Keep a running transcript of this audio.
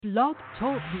Blog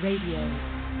Talk Radio.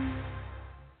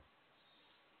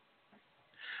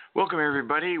 Welcome,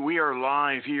 everybody. We are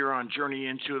live here on Journey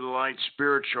into the Light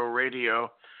Spiritual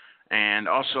Radio and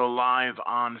also live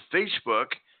on Facebook.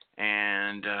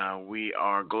 And we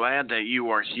are glad that you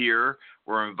are here.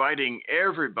 We're inviting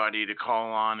everybody to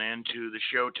call on into the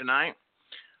show tonight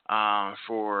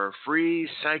for free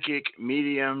psychic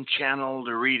medium channeled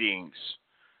readings.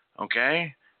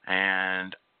 Okay?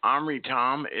 And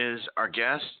Amitram is our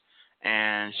guest,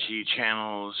 and she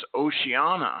channels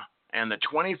Oceana and the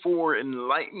 24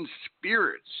 enlightened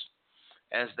spirits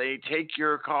as they take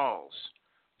your calls.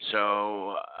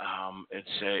 So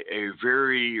it's a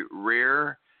very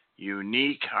rare,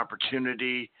 unique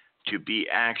opportunity to be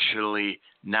actually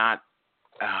not,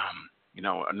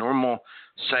 a normal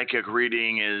psychic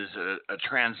reading is a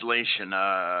translation,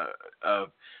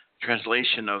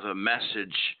 translation of a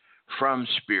message from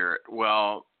spirit.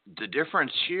 Well, the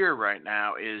difference here right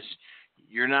now is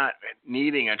you're not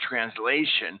needing a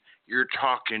translation. You're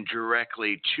talking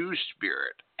directly to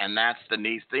spirit, and that's the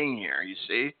neat thing here, you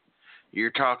see?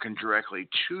 You're talking directly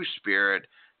to spirit,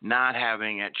 not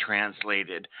having it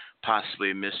translated,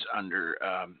 possibly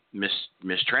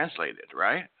mistranslated,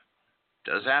 right?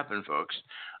 Does happen, folks.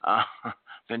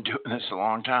 Been doing this a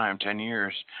long time, 10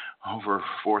 years, over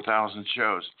 4,000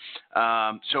 shows.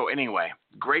 So anyway,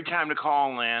 great time to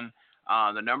call in.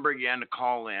 The number again to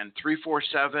call in,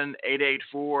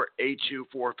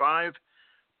 347-884-8245.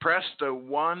 Press the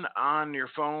 1 on your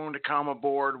phone to come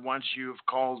aboard once you've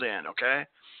called in, okay?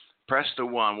 Press the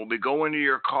 1. We'll be going to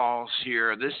your calls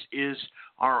here. This is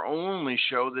our only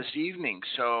show this evening,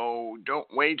 so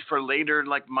don't wait for later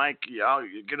like Mike. I'll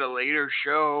get a later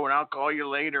show, and I'll call you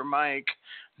later, Mike.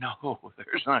 No,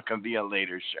 there's not going to be a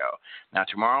later show. Now,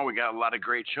 tomorrow we got a lot of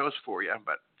great shows for you,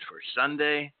 but for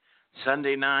Sunday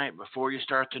night, before you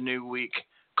start the new week,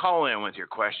 call in with your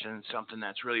questions, something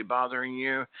that's really bothering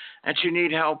you, that you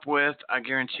need help with. I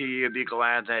guarantee you'll be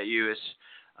glad that you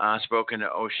spoken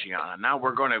to Oceana. Now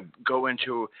we're going to go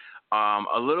into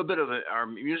a little bit of our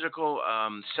musical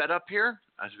setup here.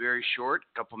 It's very short,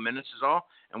 a couple minutes is all,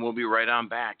 and we'll be right on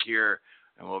back here,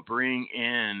 and we'll bring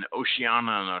in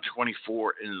Oceana and the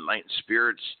 24 enlightened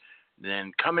spirits,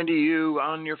 then coming to you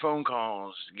on your phone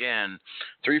calls. Again,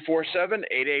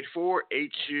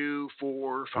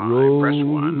 347-884-8245. Press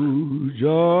 1.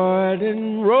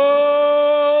 Jordan, roll,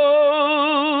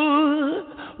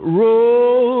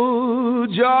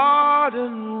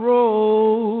 Jordan,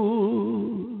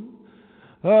 roll.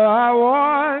 I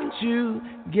want to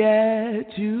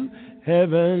get to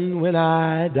heaven when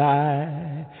I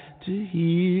die, to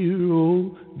hear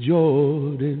old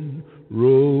Jordan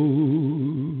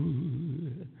roll.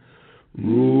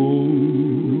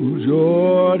 Roll,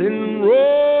 Jordan,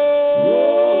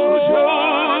 roll,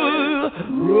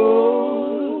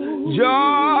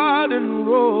 Jordan,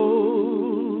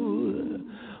 roll.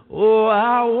 Oh,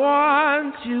 I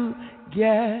want to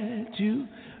get to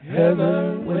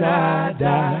heaven when I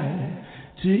die,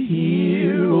 to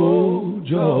hear old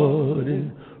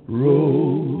Jordan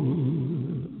roll.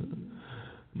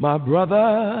 My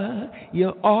brother, you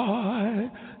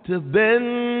ought to have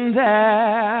been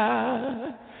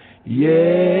there.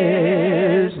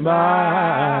 Yes,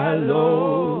 my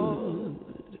Lord,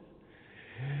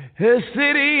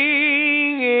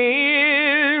 sitting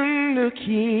in the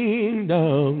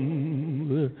kingdom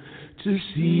to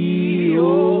see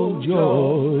old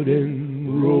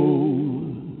Jordan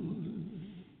roll.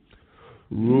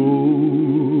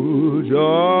 Roll,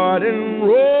 Jordan,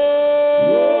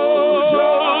 roll,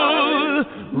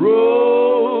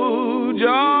 roll,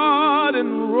 Jordan,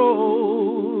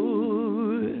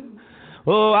 roll.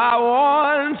 Oh, I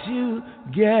want to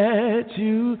get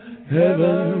to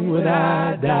heaven when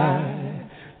I die,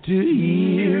 to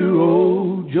hear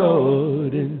old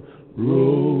Jordan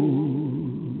roll.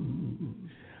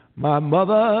 My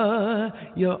mother,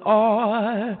 you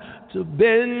ought to have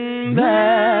been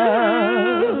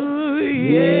there.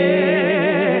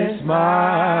 Yes,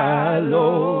 my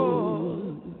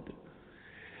Lord,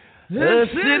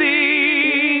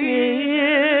 sitting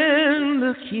in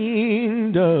the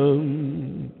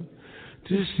kingdom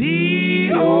to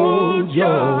see old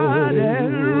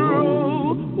Jordan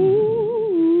roll.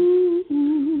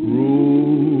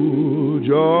 Roll,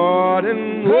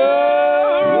 Jordan, roll.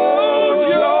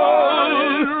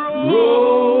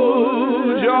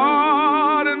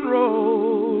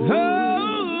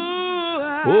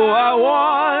 Oh, I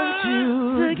want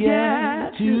to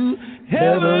get to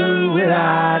heaven when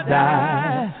I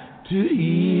die, to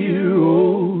hear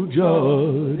old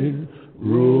Jordan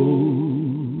roll.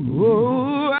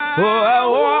 Oh, I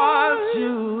want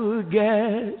to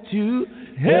get to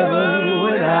heaven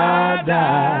when I I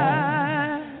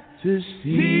die to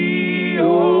see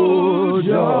old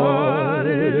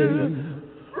Jordan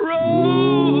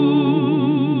roll.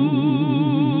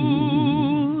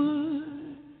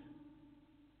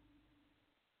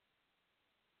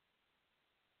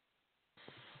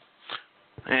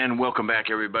 And welcome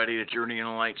back, everybody, to Journey in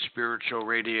the Light Spiritual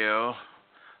Radio.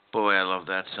 Boy, I love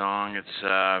that song. It's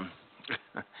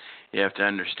you have to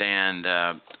understand.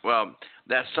 Well,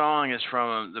 that song is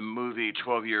from the movie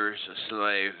 12 Years a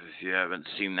Slave. If you haven't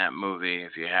seen that movie,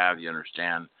 if you have, you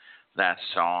understand that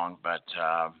song. But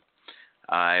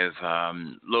I've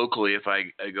locally, if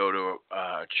I go to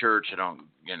a church, I don't,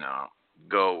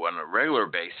 go on a regular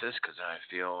basis because I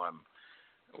feel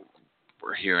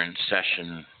we're here in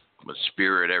session with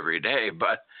Spirit every day.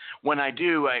 But when I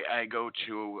do, I go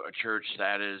to a church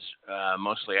that is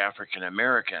mostly African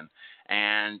American,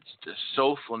 and the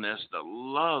soulfulness, the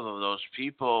love of those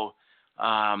people,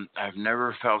 I've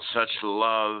never felt such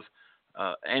love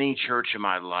any church in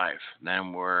my life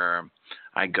than where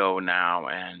I go now.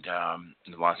 And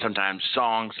sometimes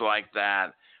songs like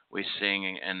that we sing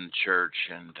in church.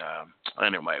 And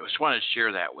anyway, I just wanted to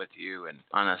share that with you. And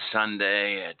on a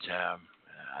Sunday, I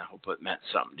hope it meant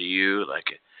something to you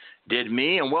like it did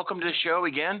me. And welcome to the show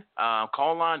again.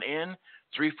 Call on in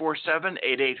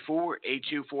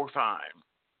 347-884-8245.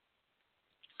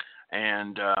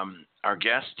 And our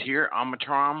guest here,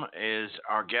 Amitram, is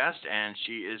our guest, and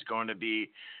she is going to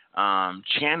be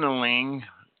channeling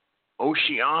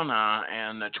Oceana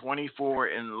and the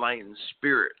 24 Enlightened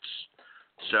Spirits.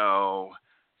 So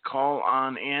call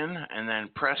on in and then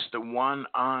press the 1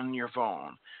 on your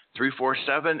phone.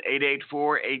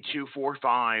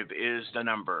 347-884-8245 is the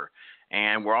number.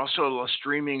 And we're also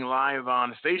streaming live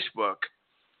on Facebook.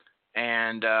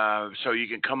 And so you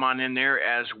can come on in there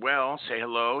as well, say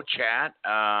hello, chat,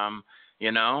 chat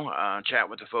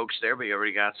with the folks there. We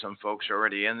already got some folks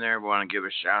already in there. We want to give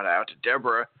a shout out to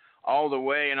Deborah all the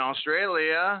way in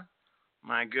Australia,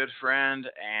 my good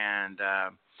friend. And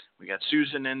we got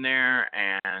Susan in there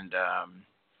and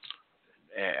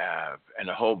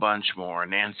a whole bunch more.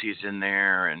 Nancy's in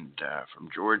there, and from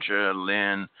Georgia,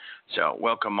 Lynn. So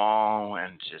welcome all,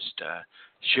 and just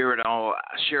share it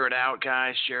out,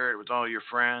 guys. Share it with all your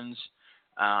friends.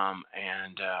 All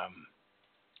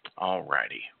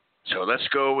righty. So let's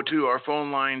go to our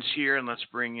phone lines here, and let's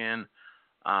bring in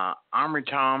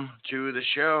Amitram to the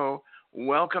show.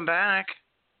 Welcome back.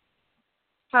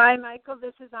 Hi, Michael.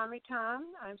 This is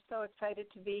Amitram. I'm so excited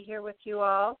to be here with you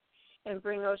all and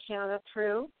bring Oceana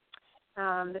through.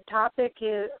 The topic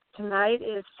tonight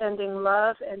is sending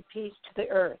love and peace to the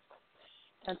earth.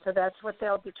 And so that's what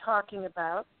they'll be talking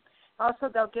about. Also,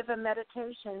 they'll give a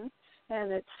meditation,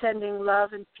 and it's sending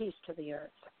love and peace to the earth.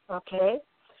 Okay?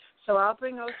 So I'll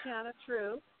bring Oceana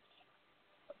through.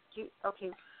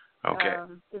 Okay.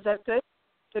 Is that good?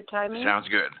 Good timing? Sounds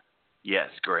good.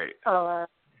 Yes, great. I'll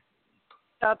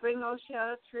bring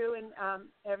Oceana through, and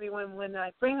everyone, when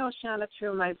I bring Oceana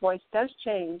through, my voice does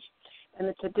change, and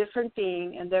it's a different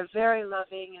being, and they're very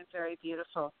loving and very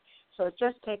beautiful. So it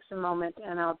just takes a moment,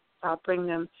 and I'll bring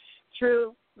them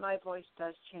through. My voice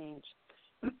does change.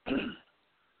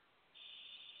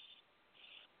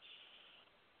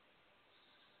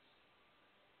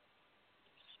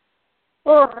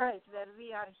 All right, then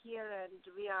we are here, and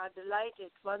we are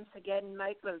delighted once again,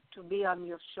 Michael, to be on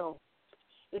your show.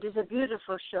 It is a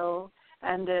beautiful show,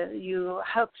 and you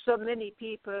help so many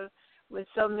people with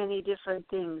so many different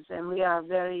things, and we are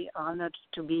very honored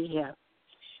to be here.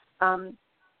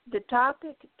 The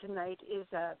topic tonight is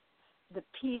the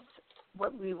peace.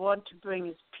 What we want to bring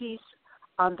is peace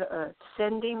on the earth,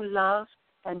 sending love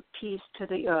and peace to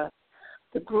the earth.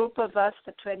 The group of us,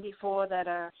 the 24 that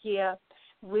are here,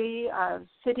 we are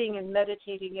sitting and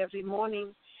meditating every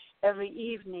morning, every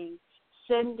evening,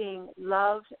 sending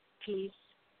love, peace,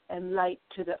 and light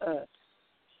to the earth.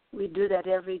 We do that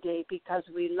every day because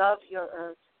we love your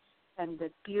earth and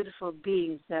the beautiful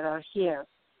beings that are here.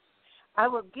 I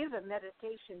will give a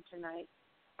meditation tonight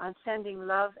on sending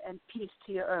love and peace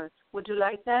to your earth. Would you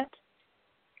like that?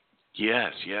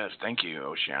 Yes. Thank you,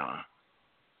 Oceana.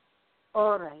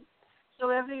 All right. So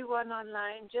everyone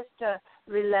online, just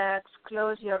relax,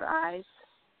 close your eyes,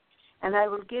 and I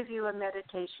will give you a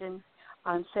meditation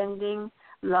on sending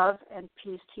love and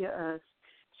peace to your earth.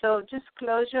 So just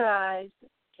close your eyes,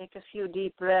 take a few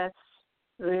deep breaths,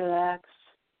 relax,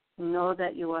 know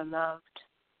that you are loved,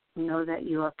 know that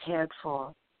you are cared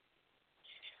for.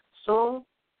 So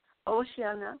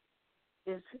Oceana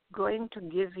is going to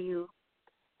give you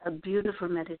a beautiful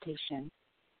meditation.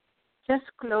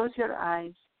 Just close your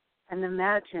eyes and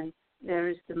imagine there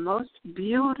is the most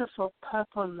beautiful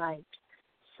purple light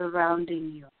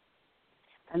surrounding you.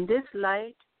 And this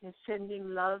light is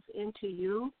sending love into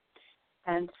you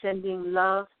and sending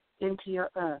love into your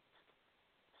earth.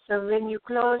 So when you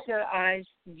close your eyes,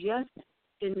 just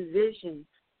envision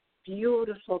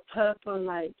beautiful purple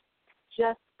light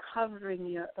just covering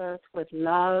your earth with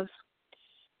love,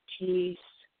 peace,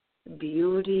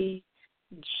 beauty,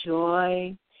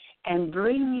 joy, and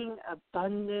bringing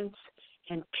abundance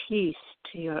and peace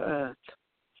to your earth.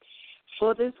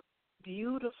 For this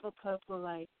beautiful purple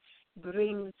light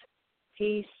brings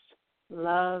peace,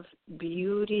 love,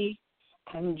 beauty,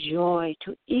 and joy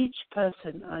to each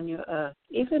person on your earth.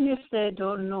 Even if they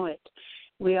don't know it,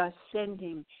 we are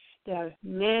sending, there are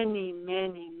many,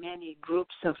 many, many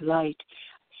groups of light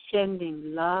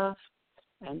sending love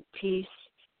and peace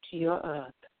to your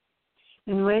earth.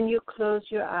 And when you close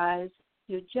your eyes,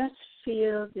 you just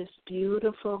feel this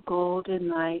beautiful golden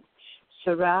light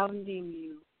surrounding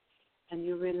you, and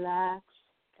you relax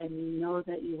and you know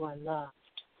that you are loved.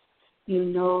 You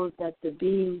know that the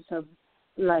beings of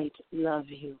light love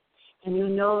you, and you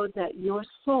know that your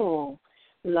soul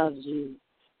loves you,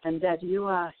 and that you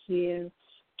are here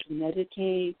to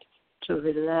meditate, to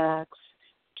relax,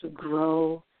 to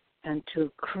grow, and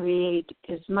to create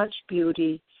as much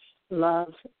beauty,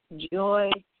 love,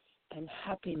 joy, and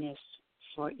happiness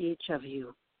for each of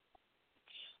you.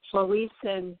 For we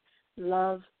send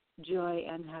love, joy,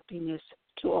 and happiness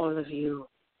to all of you.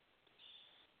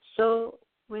 So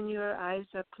when your eyes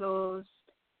are closed,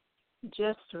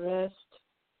 just rest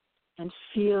and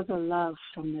feel the love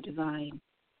from the divine.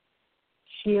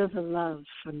 Feel the love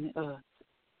from the earth.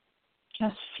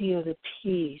 Just feel the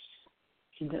peace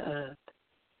in the earth,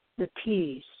 the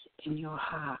peace in your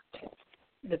heart,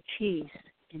 the peace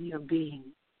in your being,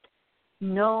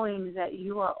 knowing that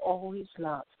you are always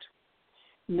loved,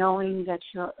 knowing that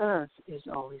your earth is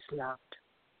always loved,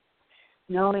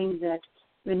 knowing that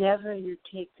whenever you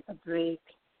take a break,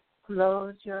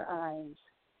 close your eyes,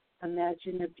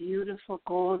 imagine a beautiful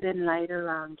golden light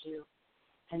around you,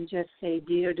 and just say,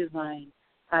 "Dear Divine,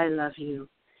 I love you.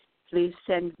 Please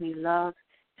send me love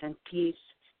and peace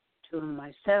to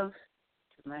myself,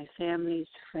 to my families,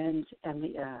 friends, and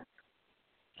the earth."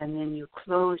 And then you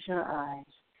close your eyes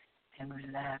and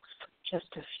relax for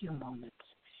just a few moments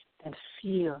and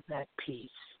feel that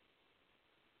peace.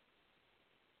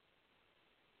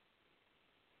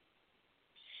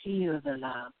 Feel the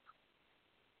love.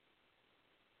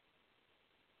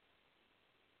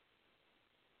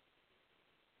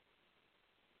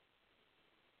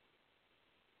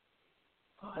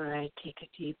 All right, take a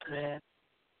deep breath.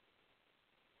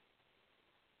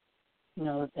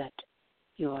 Know that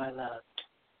you are loved,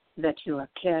 that you are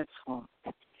cared for.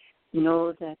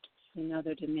 Know that in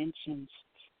other dimensions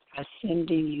are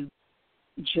sending you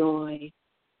joy,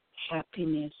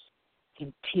 happiness,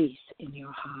 and peace in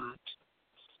your heart.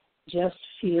 Just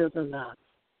feel the love.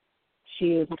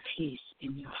 Feel the peace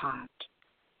in your heart.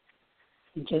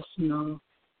 And just know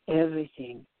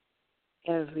everything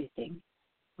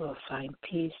will find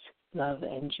peace, love,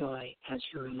 and joy as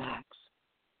you relax.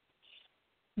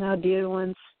 Now, dear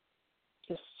ones,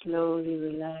 just slowly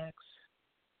relax.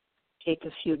 Take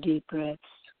a few deep breaths.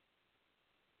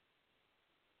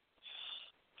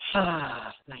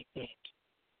 Like that.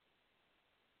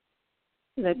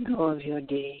 Let go of your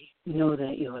day. Know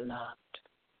that you are loved.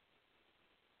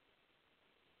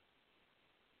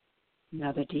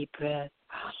 Another deep breath.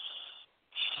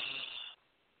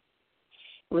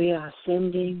 We are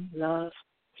sending love,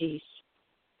 peace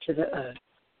to the earth.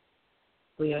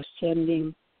 We are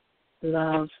sending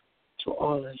love to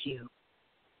all of you.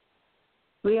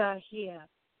 We are here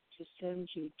to send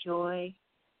you joy,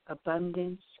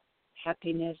 abundance,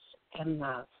 happiness, and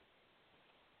love.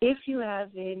 If you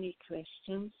have any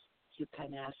questions, you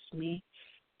can ask me.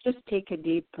 Just take a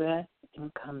deep breath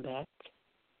and come back.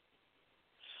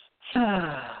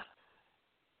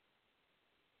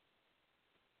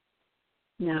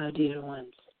 Now, dear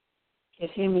ones,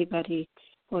 if anybody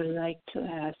would like to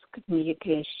ask me a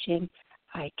question,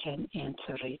 I can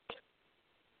answer it.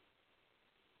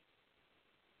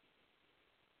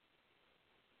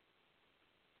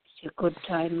 It's a good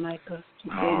time, Michael.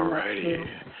 All righty.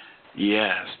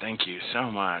 Yes, thank you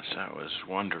so much. That was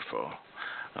wonderful,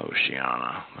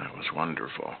 Oceana. That was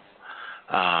wonderful.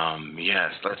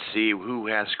 Yes, let's see who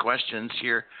has questions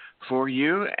here for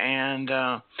you. And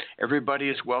everybody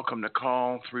is welcome to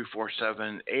call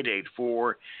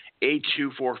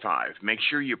 347-884-8245. Make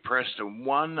sure you press the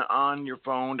 1 on your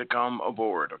phone to come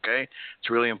aboard, okay? It's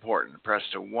really important. Press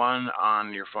the 1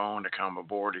 on your phone to come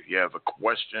aboard if you have a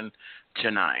question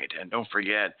tonight. And don't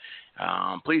forget,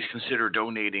 please consider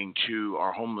donating to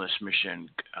our homeless mission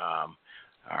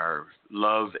our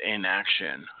love in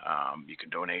action. You can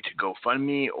donate to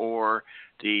GoFundMe or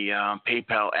the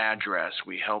PayPal address.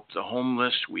 We help the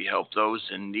homeless. We help those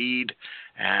in need.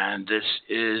 And this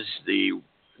is the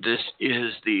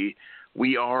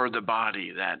we are the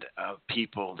body that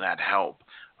people that help.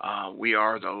 We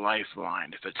are the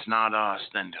lifeline. If it's not us,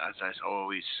 then, as I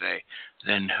always say,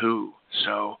 then who?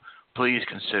 So please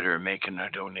consider making a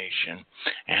donation.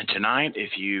 And tonight,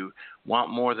 if you want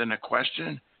more than a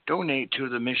question, donate to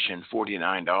the mission,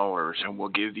 $49, and we'll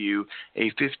give you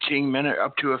a 15-minute,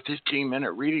 up to a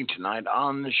 15-minute reading tonight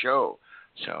on the show.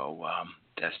 So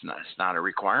it's not a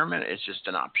requirement. It's just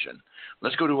an option.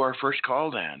 Let's go to our first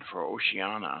call then for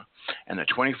Oceana and the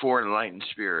 24 Enlightened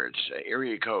Spirits,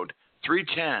 area code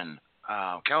 310,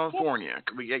 California.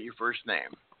 Could we get your first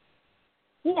name?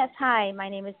 Yes, hi. My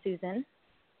name is Susan.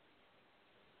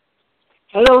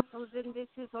 Hello, Susan. This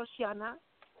is Oceana.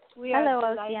 Hello,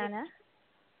 Oceana.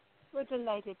 We're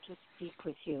delighted to speak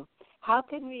with you. How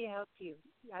can we help you?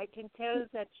 I can tell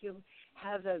that you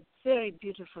have a very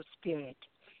beautiful spirit.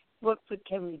 What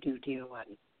can we do, dear one?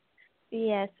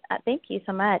 Yes, thank you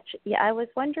so much. Yeah, I was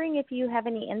wondering if you have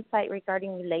any insight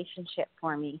regarding relationship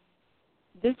for me.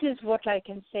 This is what I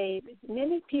can say.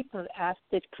 Many people ask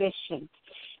that question.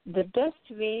 The best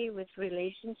way with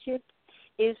relationship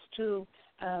is to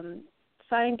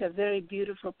find a very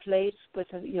beautiful place with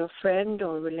your friend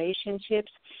or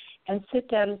relationships and sit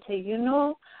down and say,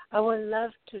 I would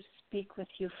love to speak with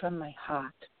you from my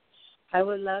heart. I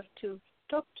would love to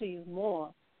talk to you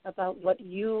more about what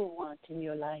you want in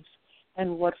your life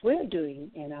and what we're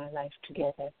doing in our life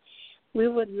together. We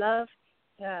would love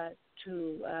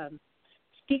to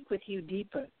speak with you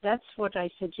deeper. That's what I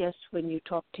suggest when you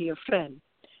talk to your friend.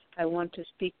 I want to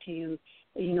speak to you,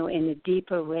 in a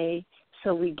deeper way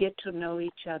so we get to know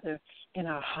each other in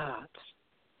our hearts.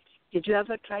 Did you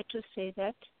ever try to say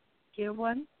that, dear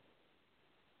one?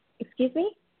 Excuse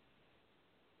me?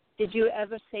 Did you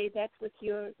ever say that with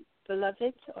your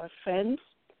beloveds or friends?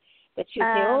 That you say,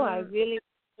 I really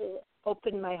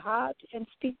open my heart and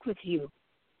speak with you.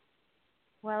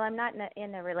 Well, I'm not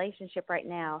in a relationship right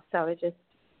now, so I was just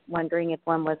wondering if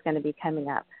one was going to be coming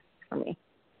up for me.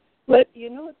 Well,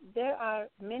 there are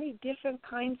many different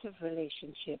kinds of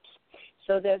relationships.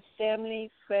 So there's family,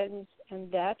 friends,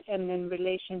 and then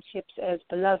relationships as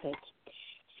beloveds.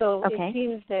 So It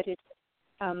seems that it's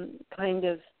kind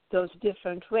of those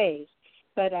different ways.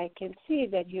 But I can see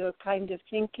that you're kind of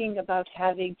thinking about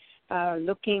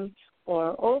looking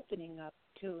or opening up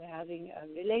to having a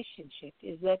relationship.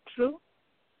 Is that true?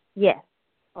 Yes.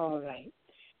 All right.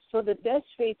 So the best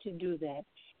way to do that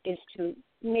is to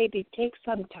maybe take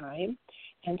some time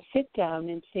and sit down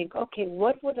and think, okay,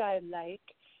 what would I like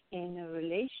in a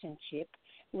relationship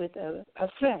with a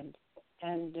friend?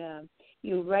 And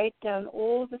you write down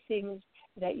all the things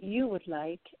that you would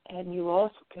like, and you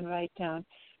also can write down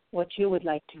what you would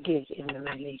like to give in the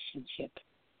relationship.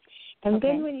 And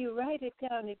then when you write it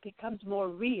down, it becomes more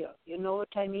real. You know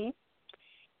what I mean?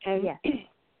 And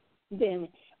then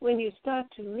when you start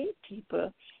to meet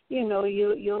people,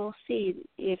 you'll see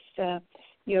if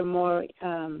you're more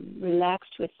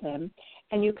relaxed with them,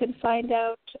 and you can find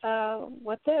out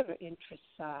what their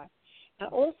interests are.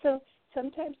 Also,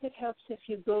 sometimes it helps if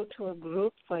you go to a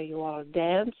group where you all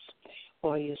dance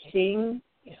or you sing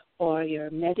or you're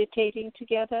meditating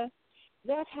together.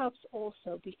 That helps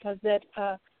also because that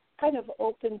kind of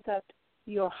opens up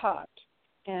your heart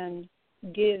and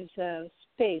gives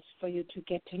space for you to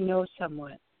get to know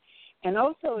someone. And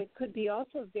also, it could be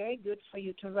also very good for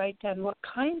you to write down what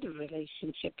kind of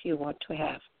relationship you want to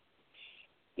have.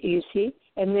 You see?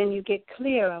 And then you get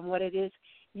clear on what it is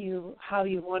how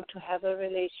you want to have a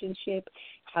relationship,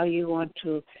 how you want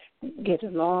to get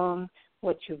along,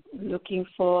 what you're looking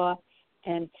for,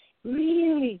 and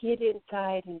really get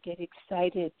inside and get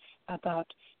excited about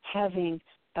having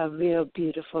a real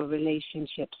beautiful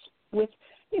relationships with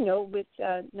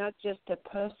not just a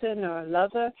person or a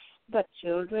lover, but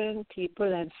children,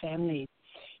 people, and family.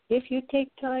 If you take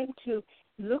time to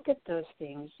look at those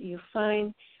things, you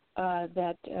find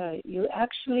that you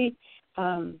actually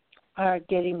are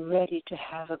getting ready to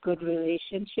have a good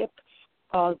relationship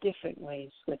all different ways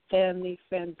with family,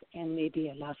 friends, and maybe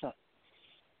a lover.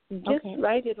 Just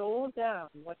write it all down,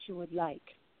 what you would like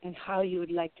and how you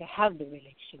would like to have the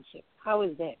relationship. How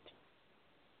is that?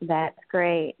 That's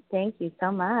great. Thank you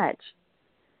so much.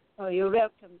 Oh, you're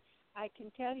welcome. I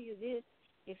can tell you this,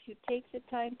 if you take the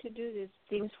time to do this,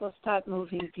 things will start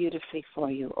moving beautifully for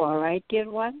you. All right, dear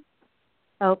one?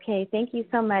 Okay, thank you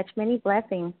so much. Many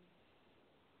blessings.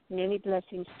 Many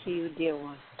blessings to you, dear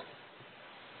one.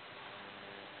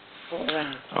 All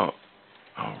right. Oh,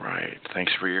 All right.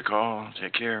 Thanks for your call.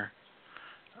 Take care.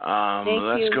 Thank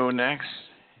Let's you. go next.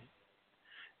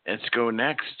 Let's go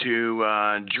next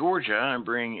to Georgia and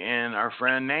bring in our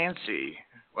friend Nancy.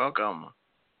 Welcome.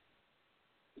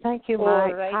 Thank you, All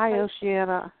Mike. right. Hi,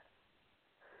 Oceana.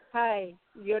 Hi.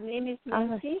 Your name is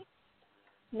Nancy?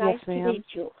 Yes, Nice to ma'am. meet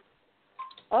you.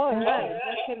 All Thank right. you.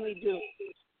 What can we do?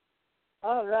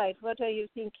 All right. What are you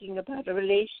thinking about? A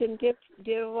relationship,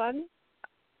 dear one?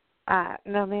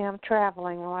 No, ma'am,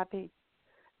 traveling. Will I be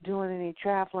doing any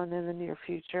traveling in the near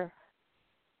future?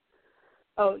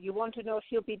 Oh, you want to know if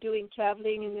you'll be doing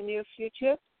traveling in the near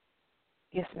future?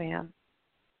 Yes, ma'am.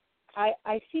 I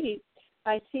see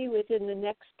within the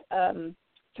next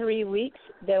 3 weeks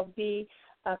there'll be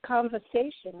a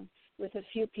conversation with a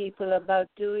few people about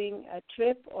doing a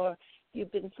trip, or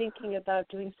you've been thinking about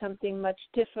doing something much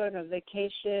different, a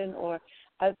vacation or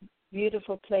a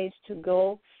beautiful place to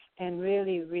go and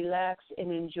really relax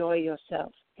and enjoy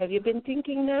yourself. Have you been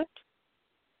thinking that?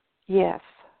 Yes.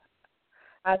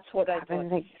 That's what I I've been thought.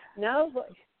 thinking. Now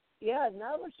what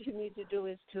you need to do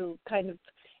is to kind of,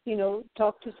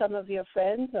 talk to some of your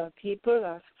friends or people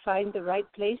or find the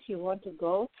right place you want to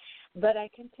go. But I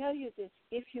can tell you this,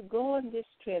 if you go on this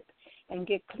trip and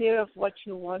get clear of what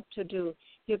you want to do,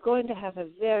 you're going to have a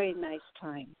very nice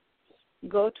time.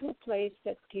 Go to a place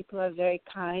that people are very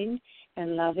kind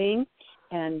and loving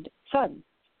and fun.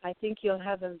 I think you'll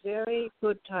have a very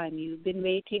good time. You've been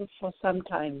waiting for some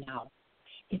time now.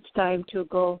 It's time to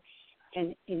go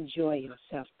and enjoy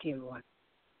yourself, dear one.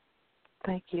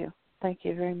 Thank you. Thank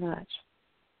you very much.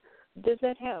 Does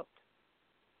that help?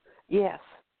 Yes,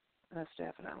 most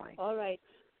definitely. All right.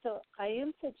 So I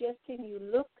am suggesting you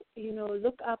look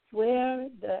up where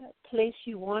the place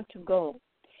you want to go,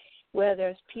 where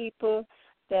there's people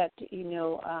that,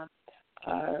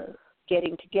 are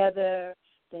getting together.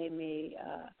 They may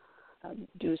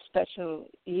do special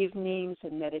evenings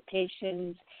and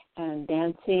meditations and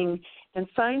dancing, and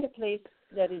find a place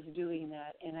that is doing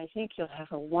that. And I think you'll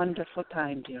have a wonderful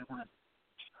time, dear one.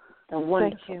 A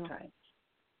wonderful time.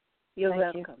 You're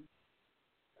welcome.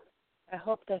 I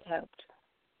hope that helped.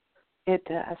 It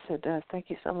does. It does. Thank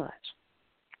you so much.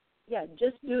 Yeah,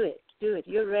 just do it. Do it.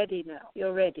 You're ready now.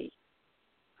 You're ready.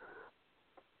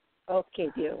 Okay,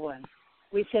 dear one.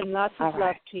 We send lots of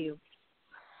love to you.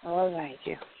 All right. Thank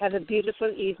you. Have a beautiful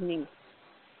evening.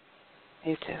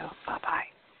 You too. Bye-bye.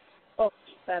 Oh,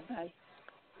 bye-bye.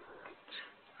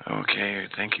 Okay,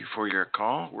 thank you for your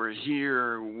call. We're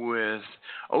here with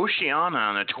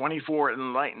Oceana&24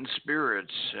 Enlightened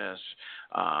Spirits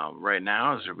right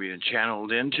now, as we're being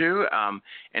channeled into.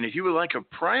 And if you would like a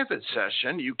private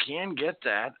session, you can get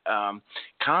that.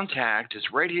 Contact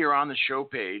is right here on the show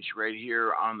page, right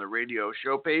here on the radio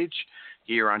show page,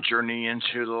 here on Journey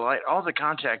into the Light. All the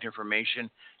contact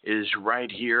information is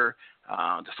right here.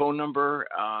 The phone number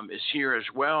is here as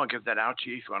well. I'll give that out to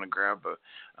you if you want to grab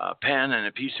a pen and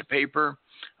a piece of paper.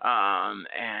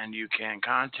 And you can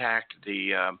contact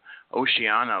the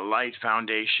Oceana Light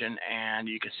Foundation, and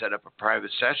you can set up a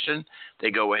private session.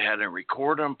 They go ahead and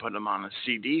record them, put them on a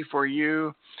CD for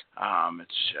you.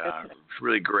 It's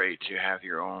really great to have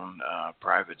your own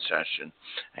private session,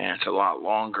 and it's a lot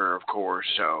longer, of course.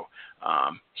 So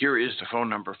here is the phone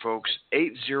number, folks,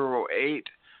 808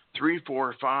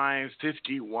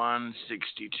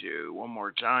 345-5162. One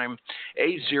more time,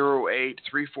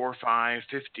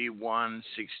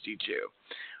 808-345-5162.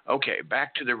 Okay,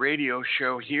 back to the radio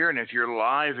show here, and if you're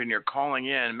live and you're calling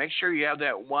in, make sure you have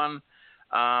that one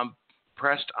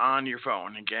pressed on your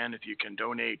phone. Again, if you can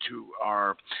donate to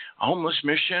our homeless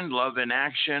mission, Love in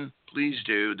Action, please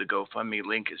do. The GoFundMe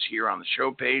link is here on the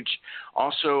show page.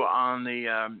 Also on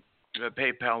the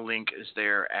PayPal link is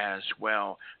there as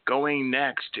well. Going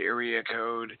next to area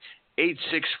code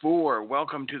 864.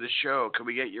 Welcome to the show. Could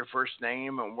we get your first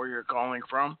name and where you're calling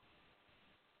from?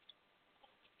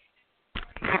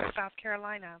 South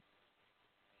Carolina.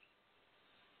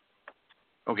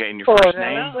 Okay, and your first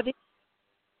name?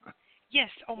 Yes,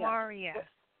 Omaria.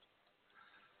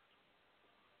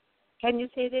 Can you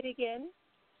say that again?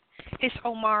 It's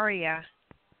Omaria.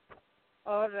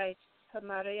 All right.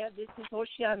 Maria, this is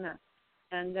Oceana,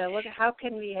 and how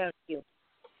can we help you?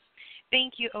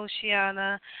 Thank you,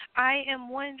 Oceana. I am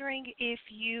wondering if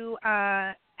you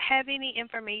have any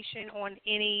information on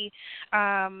any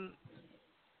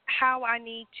how I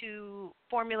need to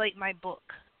formulate my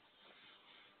book.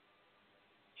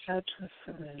 How to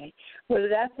formulate? Well,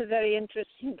 that's a very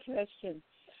interesting question.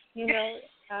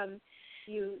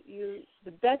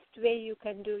 The best way you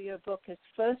can do your book is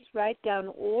first write down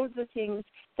all the things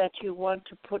that you want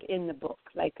to put in the book,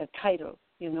 like a title,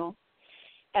 and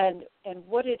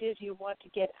what it is you want to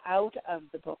get out of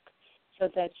the book. so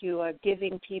that you are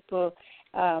giving people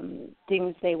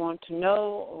things they want to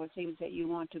know or things that you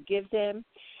want to give them.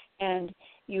 And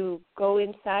you go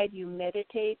inside, you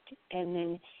meditate, and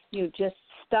then you just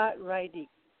start writing.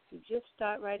 You just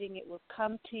start writing. It will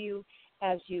come to you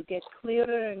as you get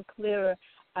clearer and clearer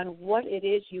on what it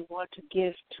is you want to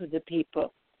give to the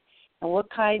people and what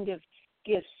kind of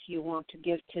gifts you want to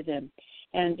give to them.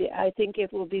 And I think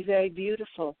it will be very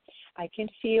beautiful. I can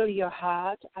feel your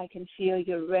heart. I can feel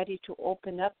you're ready to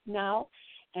open up now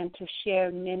and to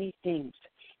share many things.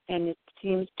 And it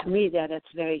seems to me that it's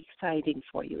very exciting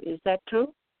for you. Is that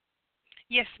true?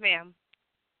 Yes, ma'am.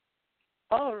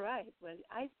 All right. Well,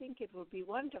 I think it will be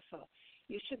wonderful.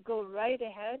 You should go right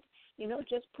ahead.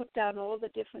 Just put down all the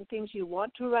different things you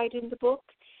want to write in the book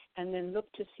and then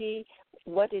look to see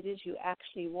what it is you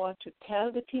actually want to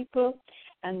tell the people,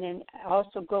 and then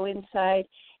also go inside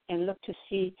and look to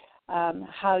see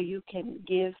how you can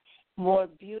give more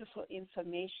beautiful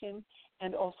information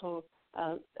and also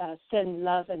send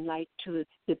love and light to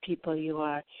the people you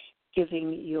are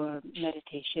giving your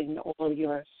meditation or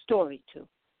your story to.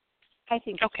 I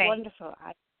think it's wonderful.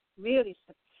 I really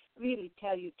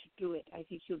tell you to do it. I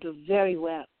think you'll do very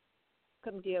well.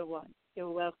 Come, dear one.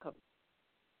 You're welcome.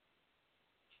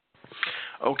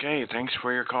 Okay, thanks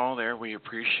for your call there. We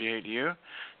appreciate you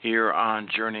here on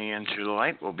Journey into the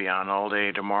Light. We'll be on all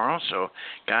day tomorrow, so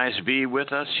guys, be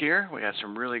with us here. We got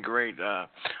some really great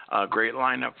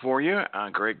lineup for you,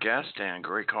 great guests and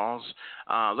great calls.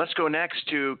 Let's go next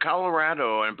to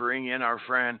Colorado and bring in our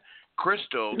friend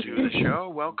Crystal to the show.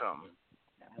 Welcome.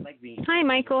 Hi,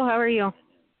 Michael. How are you?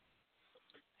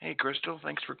 Hey, Crystal.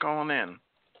 Thanks for calling in.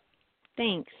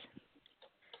 Thanks.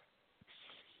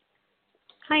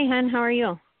 Hi, hon. How are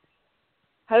you?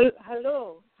 Hello,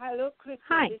 Crystal.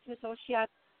 Hi. This is Oceana.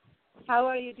 How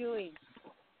are you doing?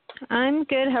 I'm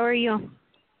good. How are you?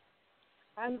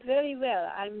 I'm very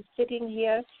well. I'm sitting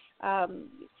here,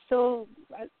 so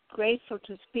grateful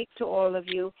to speak to all of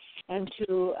you and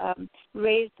to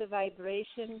raise the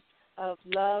vibration of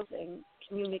love and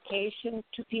communication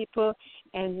to people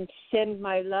and send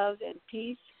my love and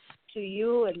peace to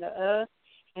you and the earth,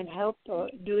 and help or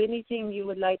do anything you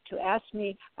would like to ask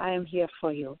me. I am here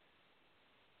for you.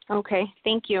 Okay,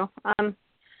 thank you.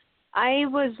 I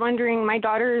was wondering, my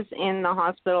daughter's in the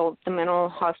hospital, the mental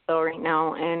hospital right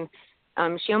now,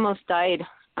 and she almost died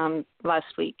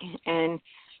last week. And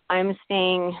I'm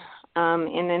staying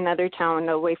in another town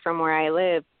away from where I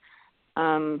live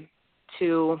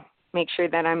to make sure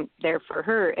that I'm there for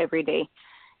her every day.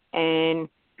 And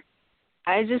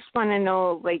I just want to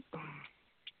know,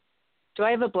 do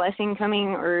I have a blessing coming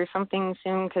or something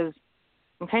soon? Because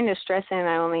I'm kind of stressing.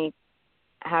 I only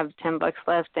have $10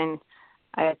 left, and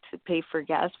I have to pay for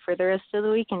gas for the rest of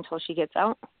the week until she gets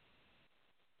out.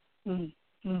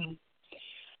 Mm-hmm.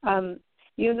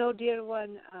 Dear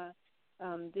one,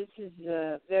 this is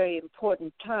a very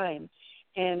important time,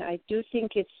 and I do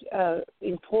think it's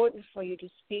important for you to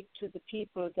speak to the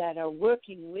people that are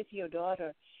working with your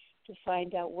daughter to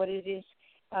find out what it is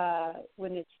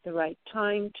when it's the right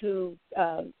time to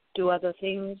do other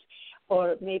things,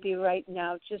 or maybe right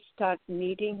now just start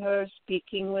meeting her,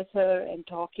 speaking with her and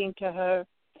talking to her,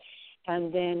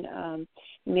 and then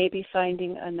maybe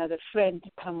finding another friend to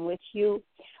come with you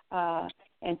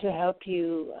and to help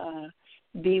you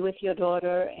be with your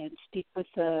daughter and speak with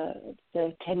the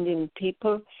attending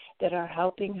people that are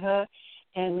helping her,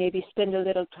 and maybe spend a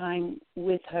little time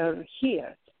with her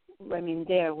here,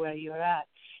 there where you're at,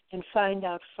 and find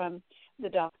out from the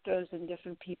doctors and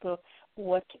different people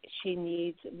what she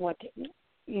needs, what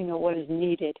is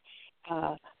needed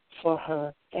for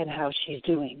her and how she's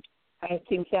doing. I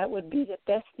think that would be the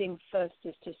best thing first,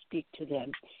 is to speak to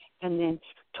them and then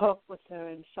talk with her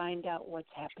and find out what's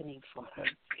happening for her.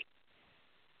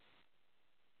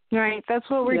 Right, that's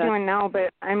what we're doing now,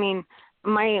 but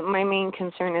my main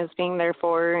concern is being there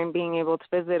for her and being able to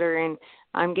visit her, and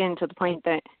I'm getting to the point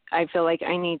that I feel like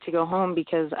I need to go home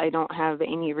because I don't have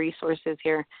any resources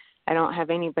here. I don't have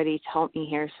anybody to help me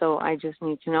here, so I just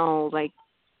need to know,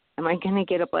 am I going to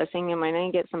get a blessing? Am I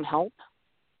going to get some help?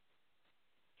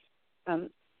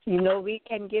 We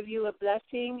can give you a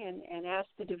blessing and ask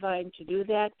the divine to do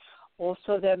that.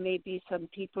 Also, there may be some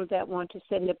people that want to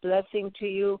send a blessing to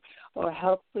you or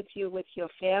help with you with your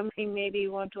family. Maybe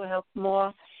you want to help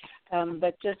more.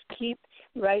 But just keep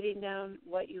writing down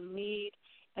what you need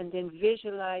and then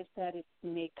visualize that it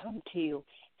may come to you,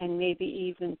 and maybe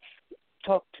even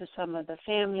talk to some of the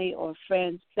family or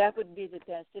friends. That would be the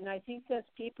best. And I think there's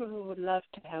people who would love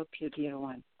to help you, dear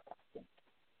one.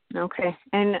 Okay.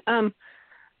 And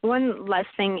one last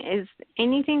thing, is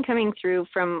anything coming through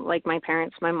from my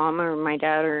parents, my mom or my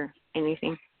dad or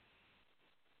anything?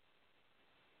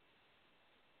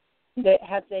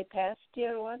 Have they passed,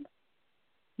 dear one?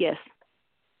 Yes.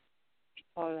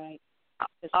 All right.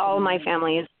 All my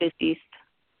family is deceased.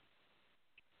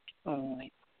 All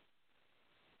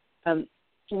right.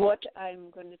 What I'm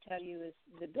going to tell you is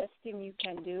the best thing you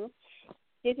can do,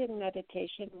 sit in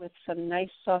meditation with some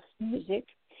nice soft music.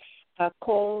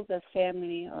 Call the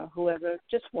family or whoever,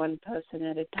 just one person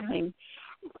at a time,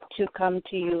 to come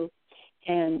to you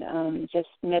and just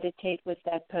meditate with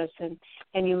that person.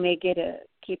 And you may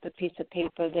keep a piece of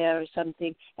paper there or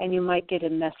something, and you might get a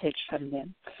message from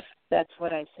them. That's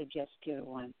what I suggest, dear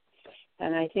one.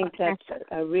 And I think that's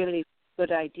a really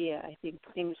good idea. I think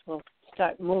things will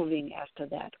start moving after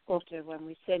that. After when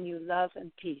we send you love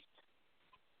and peace.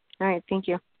 All right, thank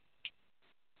you.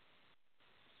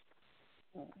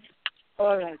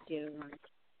 All right, dear one.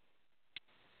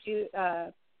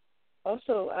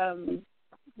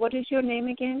 What is your name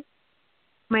again?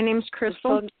 My name's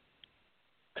Crystal.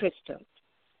 Crystal.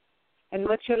 And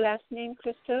what's your last name,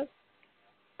 Crystal?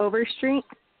 Overstreet.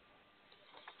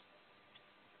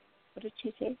 What did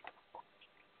she say?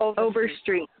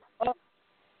 Overstreet. Oh,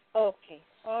 okay.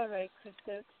 All right,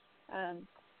 Crystal.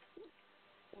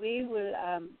 We will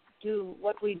do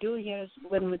what we do here is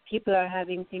when people are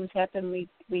having things happen, we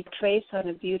trace on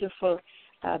a beautiful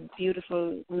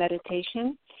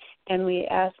meditation, and we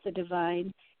ask the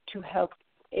divine to help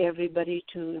everybody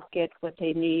to get what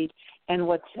they need and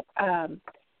what's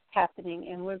happening.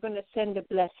 And we're going to send a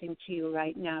blessing to you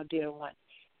right now, dear one.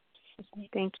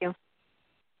 Thank you.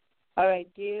 All right,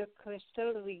 dear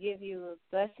Crystal, we give you a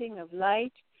blessing of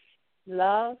light,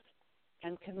 love,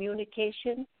 and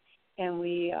communication. And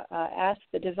we ask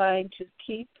the divine to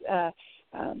keep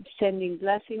sending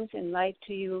blessings and light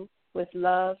to you with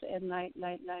love and light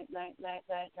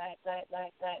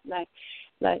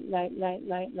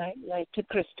to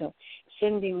Crystal.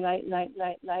 Sending light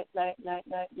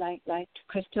to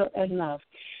Crystal and love.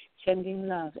 Sending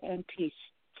love and peace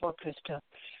for Crystal.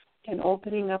 And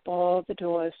opening up all the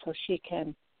doors so she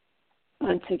can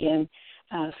once again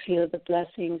feel the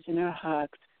blessings in her heart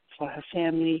for her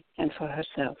family and for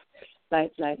herself.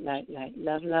 Light.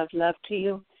 Love to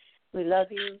you. We love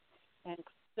you. And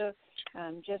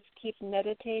just keep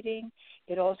meditating.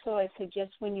 It also, I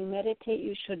suggest when you meditate,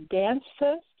 you should dance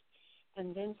first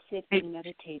and then sit and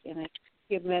meditate. And I think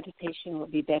your meditation will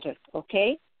be better.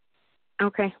 Okay?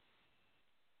 Okay.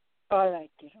 All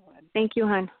right, dear one. Thank you,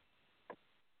 hon.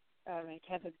 All right.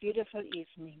 Have a beautiful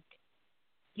evening.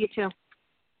 You too.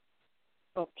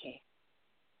 Okay.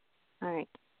 All right.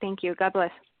 Thank you. God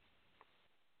bless.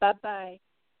 Bye-bye.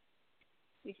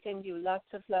 We send you lots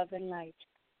of love and light.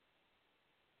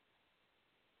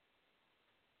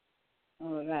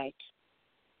 All right.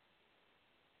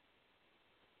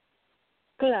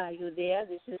 Are you there?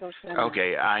 This is Oceana.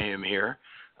 Okay, I am here.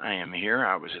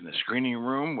 I was in the screening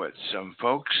room with some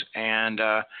folks, and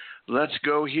let's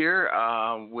go here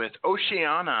with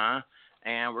Oceana,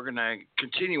 and we're going to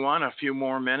continue on a few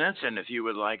more minutes, and if you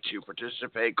would like to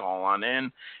participate, call on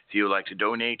in. If you would like to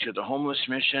donate to the homeless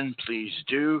mission, please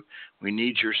do. We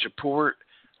need your support.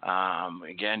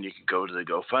 Again, you can go to the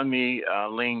GoFundMe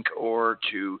link or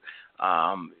to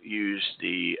use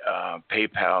the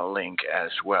PayPal link as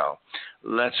well.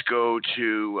 Let's go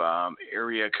to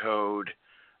area code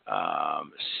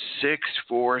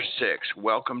 646.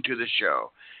 Welcome to the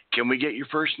show. Can we get your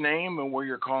first name and where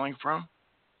you're calling from?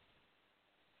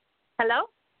 Hello?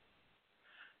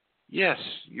 Yes,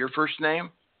 your first name?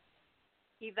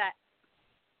 Yvette.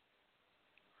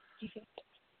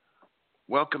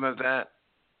 Welcome, Yvette.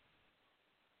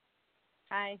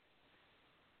 Hi.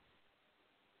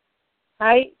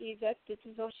 Hi, Yvette. This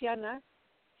is Oceana.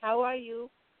 How are you?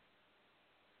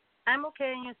 I'm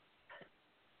okay.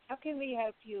 How can we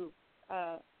help you,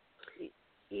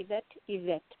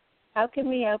 Yvette? How can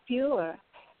we help you or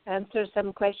answer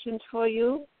some questions for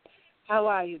you? How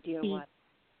are you, dear one?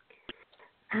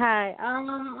 Hi.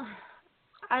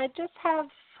 I just have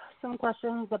some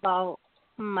questions about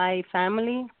my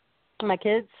family, my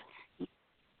kids.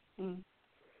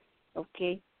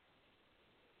 Okay.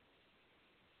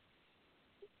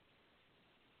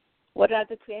 What are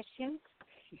the questions?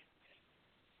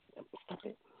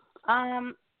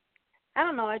 I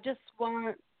don't know.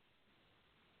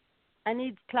 I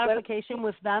need clarification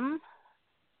with them.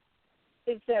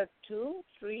 Is there 2,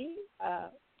 3? Can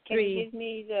 3. you give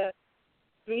me the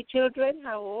 3 children?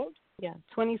 How old? Yeah,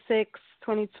 26,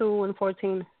 22, and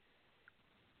 14.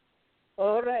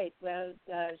 All right. Well,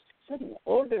 there's some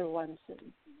older ones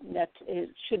that it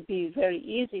should be very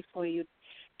easy for you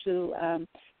to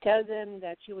tell them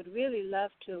that you would really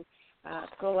love to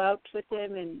go out with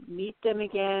them and meet them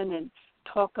again and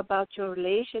talk about your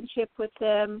relationship with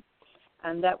them.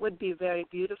 And that would be very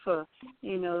beautiful.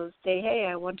 Say, hey,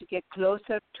 I want to get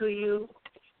closer to you,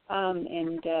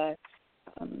 and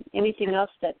anything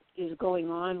else that is going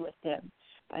on with them.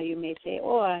 You may say,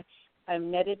 I'm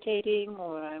meditating,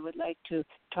 or I would like to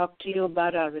talk to you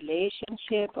about our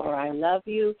relationship, or I love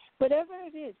you. Whatever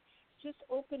it is, just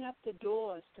open up the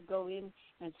doors to go in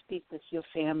and speak with your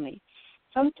family.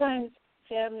 Sometimes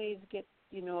families get,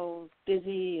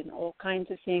 busy and all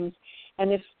kinds of things.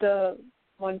 And if the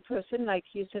one person like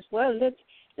you says, well,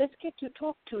 let's get to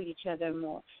talk to each other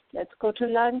more. Let's go to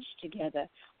lunch together,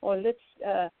 or let's,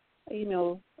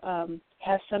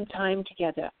 have some time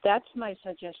together. That's my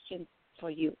suggestion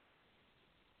for you.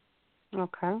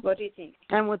 Okay. What do you think?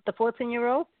 And with the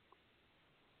 14-year-old?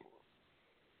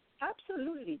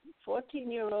 Absolutely.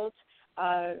 14-year-olds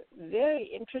are very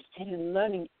interested in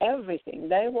learning everything.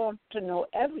 They want to know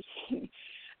everything.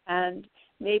 And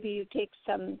maybe you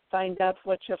find out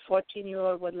what your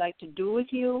 14-year-old would like to do with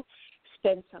you,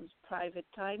 spend some private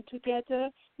time together.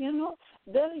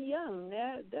 They're young.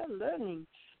 They're learning.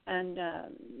 And,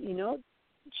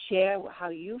 share how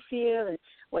you feel and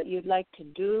what you'd like to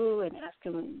do, and ask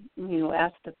them,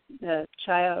 ask the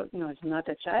child, it's not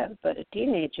a child, but a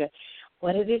teenager,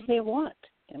 what it is they want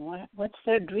and what's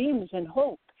their dreams and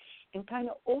hope, and kind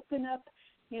of open up,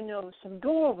 some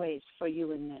doorways for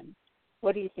you and them.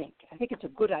 What do you think? I think it's a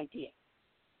good idea.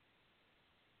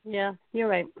 Yeah, you're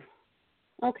right.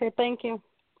 Okay, thank you.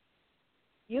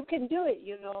 You can do it,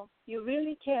 You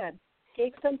really can.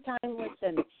 Take some time with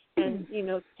them and,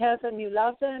 tell them you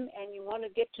love them and you want to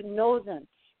get to know them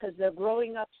because they're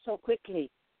growing up so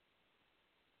quickly.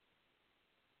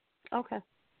 Okay.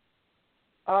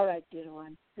 All right, dear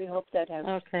one. We hope that helps.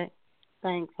 Okay.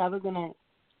 Thanks. Have a good night.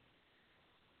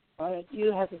 All right.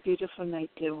 You have a beautiful night,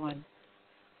 dear one.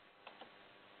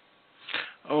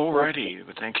 All righty.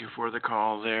 Well, thank you for the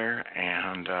call there.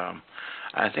 And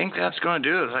I think that's going to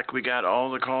do it. Like we got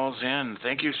all the calls in.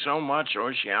 Thank you so much,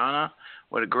 Oceana.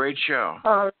 What a great show.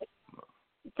 All right.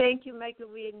 Thank you, Michael.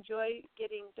 We enjoy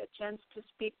getting the chance to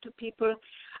speak to people.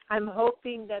 I'm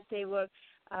hoping that they will,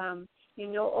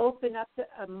 open up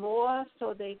more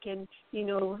so they can,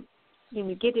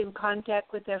 get in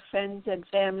contact with their friends and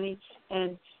family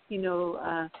and,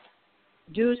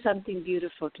 do something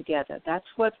beautiful together. That's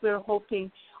what we're hoping,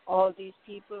 all these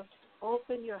people.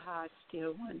 Open your hearts,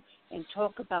 dear one, and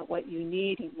talk about what you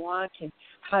need and want and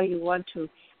how you want to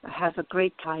have a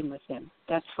great time with them.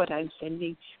 That's what I'm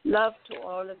sending. Love to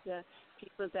all of the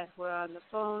people that were on the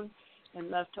phone, and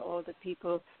love to all the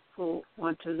people who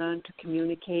want to learn to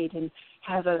communicate and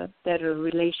have a better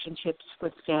relationships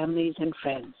with families and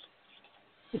friends.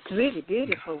 It's really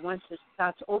beautiful once it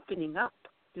starts opening up,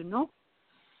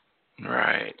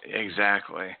 Right.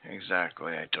 Exactly.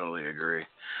 I totally agree.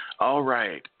 All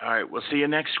right. We'll see you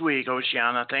next week,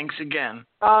 Oceana. Thanks again.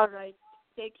 All right.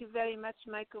 Thank you very much,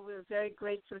 Michael. We're very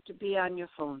grateful to be on your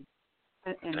phone.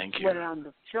 And Thank you. We're on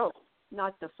the show,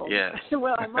 not the phone. Yes.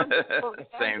 Well, I'm on the phone.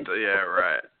 Same thing. Yeah,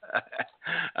 right.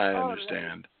 I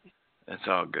understand. Right. That's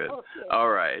all good. Okay. All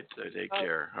right. So take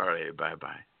care. All right. Bye-bye.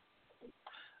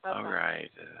 Bye-bye. All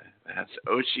right. That's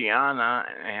Oceana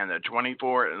and the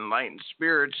 24 Enlightened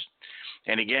Spirits.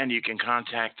 And again, you can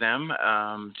contact them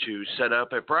to set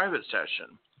up a private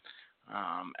session.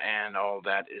 And all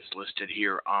that is listed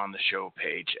here on the show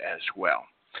page as well.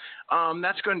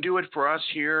 That's going to do it for us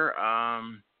here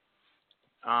on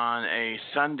a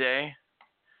Sunday.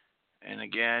 And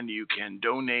again, you can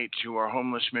donate to our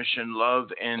homeless mission,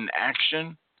 Love in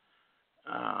Action.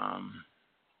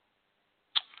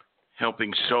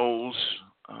 Helping souls.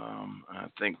 I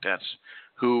think that's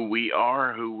who we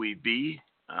are, who we be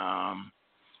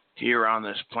here on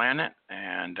this planet.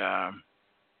 And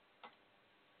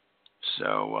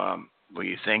so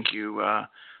we thank you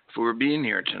for being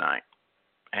here tonight.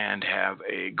 And have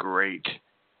a great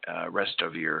rest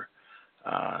of your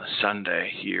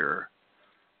Sunday here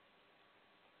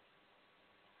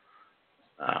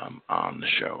on the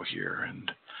show here.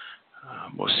 And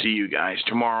we'll see you guys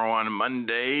tomorrow on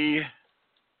Monday.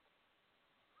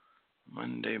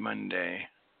 Monday.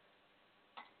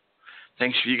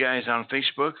 Thanks for you guys on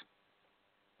Facebook.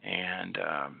 And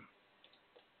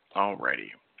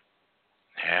alrighty.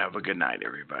 Have a good night,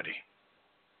 everybody.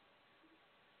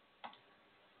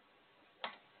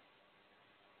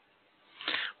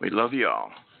 We love you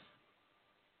all.